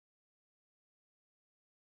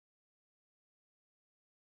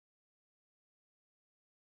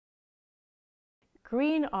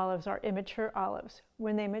Green olives are immature olives.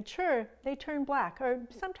 When they mature, they turn black, or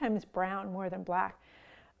sometimes brown more than black.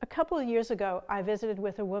 A couple of years ago, I visited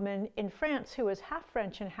with a woman in France who was half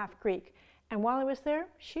French and half Greek. And while I was there,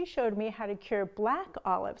 she showed me how to cure black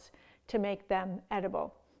olives to make them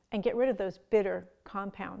edible and get rid of those bitter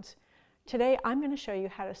compounds. Today, I'm going to show you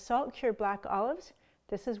how to salt cure black olives.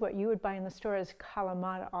 This is what you would buy in the store as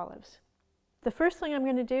Kalamata olives. The first thing I'm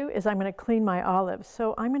going to do is I'm going to clean my olives.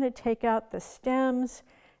 So I'm going to take out the stems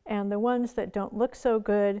and the ones that don't look so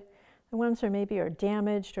good, the ones that maybe are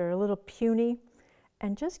damaged or a little puny,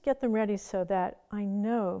 and just get them ready so that I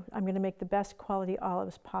know I'm going to make the best quality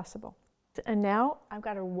olives possible. And now I've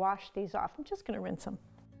got to wash these off. I'm just going to rinse them.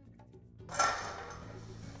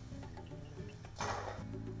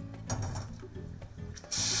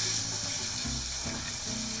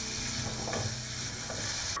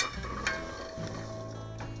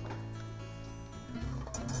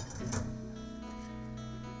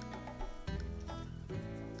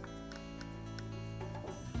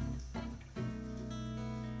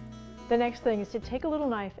 The next thing is to take a little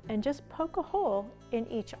knife and just poke a hole in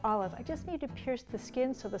each olive. I just need to pierce the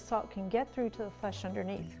skin so the salt can get through to the flesh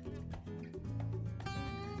underneath.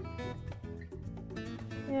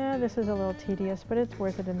 Yeah, this is a little tedious, but it's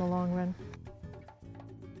worth it in the long run.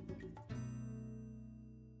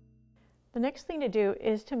 The next thing to do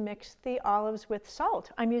is to mix the olives with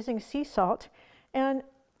salt. I'm using sea salt, and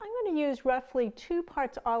I'm going to use roughly 2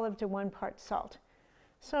 parts olive to 1 part salt.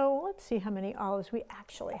 So let's see how many olives we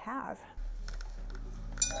actually have.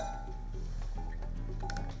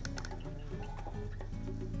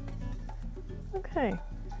 Okay,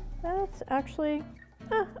 that's actually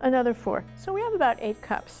another 4. So we have about 8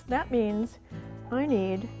 cups. That means I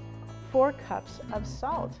need 4 cups of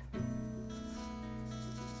salt.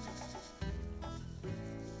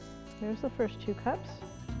 There's the first 2 cups.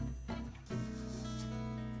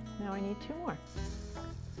 Now I need 2 more.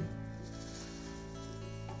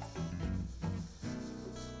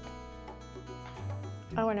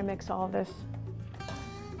 I want to mix all of this.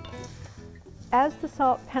 As the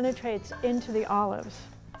salt penetrates into the olives,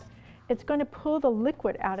 it's going to pull the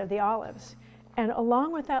liquid out of the olives. And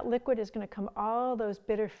along with that liquid is going to come all those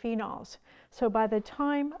bitter phenols. So by the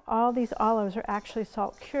time all these olives are actually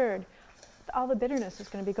salt cured, all the bitterness is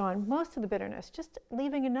going to be gone. Most of the bitterness, just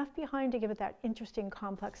leaving enough behind to give it that interesting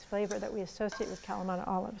complex flavor that we associate with Kalamata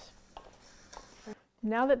olives.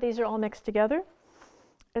 Now that these are all mixed together,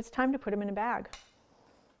 it's time to put them in a bag.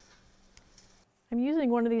 I'm using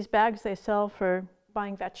one of these bags they sell for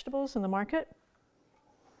buying vegetables in the market.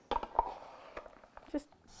 Just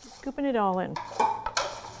scooping it all in.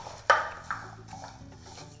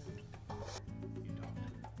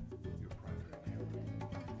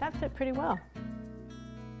 That fit pretty well.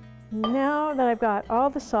 Now that I've got all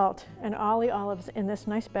the salt and all the olives in this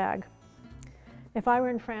nice bag, if I were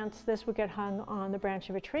in France, this would get hung on the branch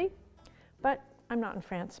of a tree, but I'm not in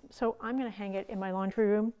France, so I'm going to hang it in my laundry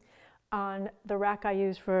room on the rack I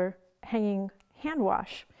use for hanging hand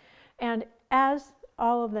wash. And as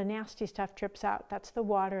all of the nasty stuff drips out, that's the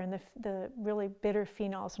water and the really bitter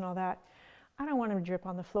phenols and all that, I don't want them to drip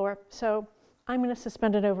on the floor. So I'm going to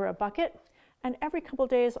suspend it over a bucket, and every couple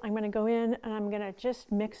days I'm going to go in and I'm going to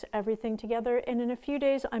just mix everything together. And in a few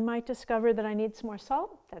days I might discover that I need some more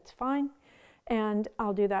salt. That's fine. And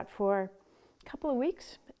I'll do that for a couple of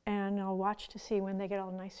weeks, and I'll watch to see when they get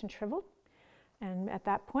all nice and shriveled. And at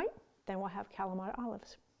that point, then we'll have Kalamata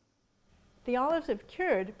olives. The olives have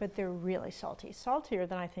cured, but they're really salty, saltier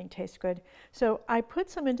than I think tastes good. So I put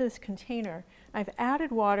some into this container. I've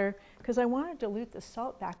added water because I want to dilute the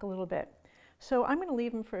salt back a little bit. So I'm going to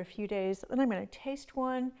leave them for a few days, then I'm going to taste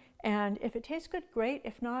one, and if it tastes good, great.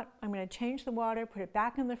 If not, I'm going to change the water, put it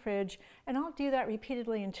back in the fridge, and I'll do that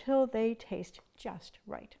repeatedly until they taste just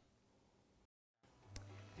right.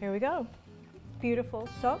 Here we go. Beautiful,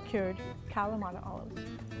 salt-cured Kalamata olives.